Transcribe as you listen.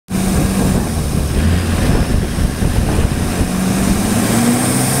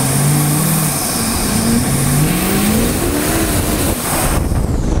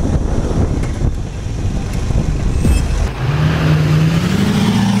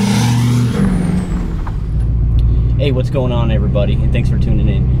Hey, what's going on, everybody? And thanks for tuning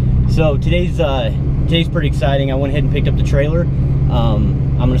in. So today's pretty exciting. I went ahead and picked up the trailer.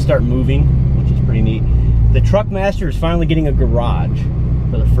 I'm gonna start moving, which is pretty neat. The Truckmaster is finally getting a garage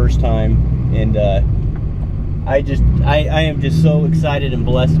for the first time, and I am just so excited and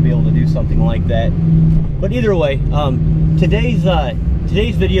blessed to be able to do something like that. But either way, today's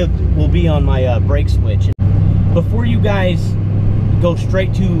video will be on my brake switch. Before you guys go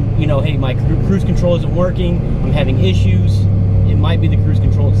straight to, you know, hey, my cruise control isn't working, I'm having issues, it might be the cruise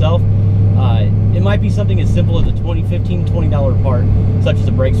control itself. It might be something as simple as a $20 part, such as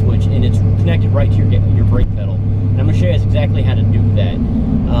a brake switch, and it's connected right to your brake pedal. And I'm going to show you guys exactly how to do that.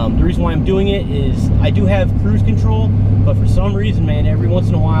 The reason why I'm doing it is I do have cruise control, but for some reason, man, every once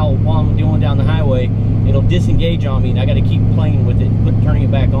in a while I'm going down the highway, it'll disengage on me, and I got to keep playing with it and turning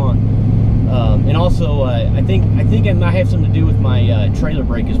it back on. And also, I think it might have something to do with my trailer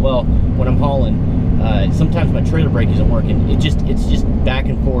brake as well. When I'm hauling, sometimes my trailer brake isn't working. It's just back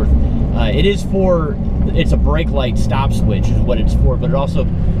and forth. It's a brake light stop switch is what it's for, but it also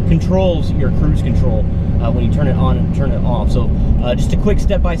controls your cruise control when you turn it on and turn it off. So just a quick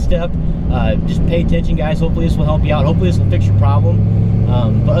step-by-step. Just pay attention, guys. Hopefully this will help you out. Hopefully this will fix your problem.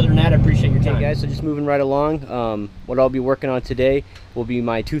 But other than that, I appreciate your time. Okay, guys, so just moving right along. What I'll be working on today will be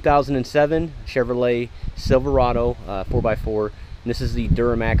my 2007 Chevrolet Silverado 4x4. And this is the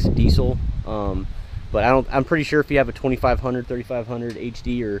Duramax Diesel. But I'm pretty sure if you have a 2500, 3500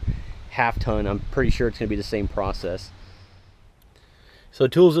 HD or half ton, I'm pretty sure it's going to be the same process. So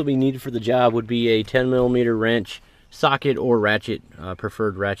tools that we need for the job would be a 10mm wrench, socket or ratchet,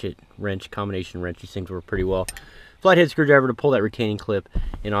 preferred ratchet wrench, combination wrench. These things work pretty well. Flathead screwdriver to pull that retaining clip,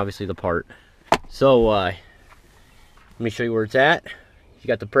 and obviously the part. So let me show you where it's at. You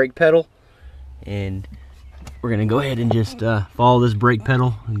got the brake pedal, and we're gonna go ahead and just follow this brake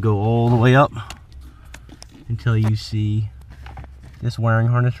pedal and go all the way up until you see this wiring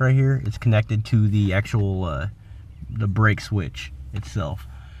harness right here. It's connected to the actual the brake switch itself.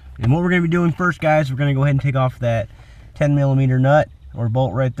 And what we're going to be doing first, guys, we're going to go ahead and take off that 10mm nut or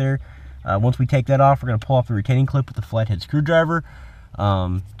bolt right there. Once we take that off, we're going to pull off the retaining clip with the flathead screwdriver,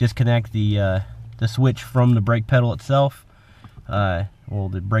 disconnect the switch from the brake pedal itself. Well,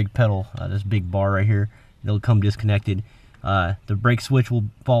 the brake pedal, this big bar right here, it'll come disconnected. The brake switch will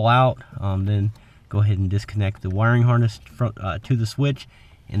fall out, then go ahead and disconnect the wiring harness from, to the switch,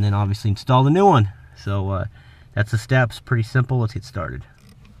 and then obviously install the new one. So that's the steps. Pretty simple. Let's get started.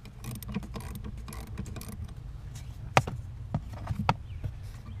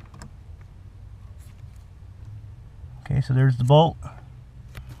 Okay, so there's the bolt.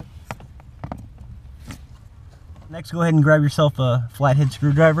 Next, go ahead and grab yourself a flathead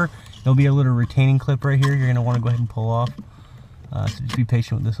screwdriver. There'll be a little retaining clip right here you're going to want to go ahead and pull off. So just be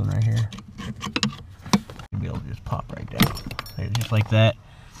patient with this one right here. You'll be able to just pop right down. There, just like that.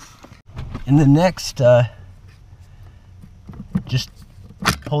 And then next, just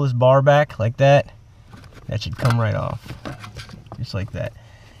pull this bar back like that. That should come right off. Just like that.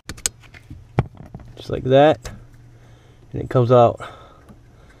 Just like that. And it comes out.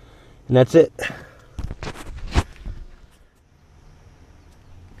 And that's it.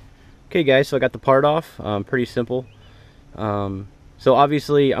 Okay, guys, so I got the part off. Pretty simple. So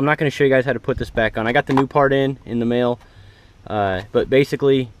obviously, I'm not going to show you guys how to put this back on. I got the new part in the mail. But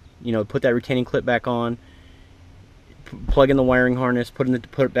basically, you know, put that retaining clip back on, plug in the wiring harness,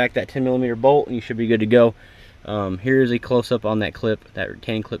 put back that 10mm bolt, and you should be good to go. Here's a close-up on that clip. That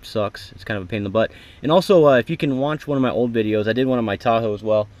retaining clip sucks. It's kind of a pain in the butt. And also, if you can watch one of my old videos, I did one on my Tahoe as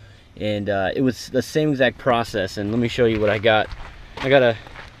well, and it was the same exact process. And let me show you what I got. I got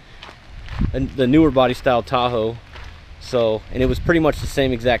the newer body style Tahoe. So, and it was pretty much the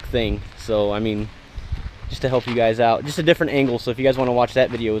same exact thing. So, I mean, just to help you guys out, just a different angle. So if you guys want to watch that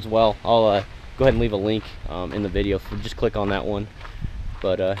video as well, I'll go ahead and leave a link in the video. So just click on that one.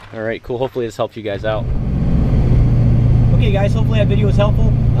 But all right, cool. Hopefully this helps you guys out. Okay, guys, hopefully that video was helpful.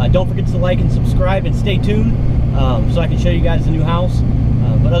 Don't forget to like and subscribe and stay tuned so I can show you guys the new house.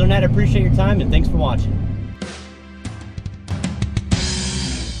 But other than that, I appreciate your time and thanks for watching.